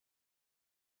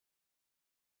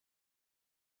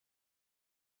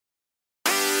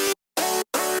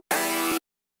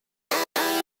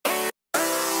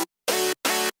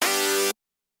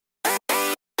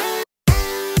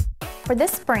For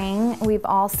this spring, we've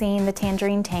all seen the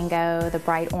tangerine tango, the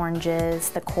bright oranges,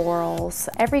 the corals.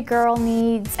 Every girl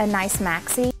needs a nice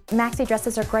maxi. Maxi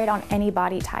dresses are great on any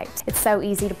body type. It's so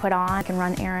easy to put on. You can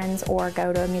run errands or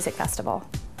go to a music festival.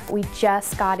 We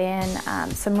just got in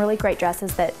some really great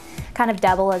dresses that kind of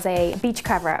double as a beach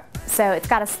cover-up. So it's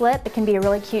got a slip, it can be a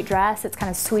really cute dress, it's kind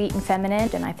of sweet and feminine,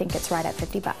 and I think it's right at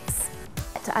 50 bucks.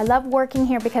 I love working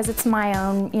here because it's my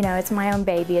own, it's my own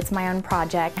baby, it's my own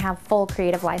project. I have full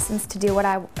creative license to do what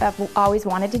I've always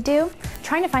wanted to do.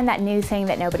 Trying to find that new thing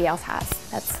that nobody else has.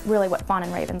 That's really what Fawn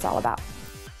and Raven's all about.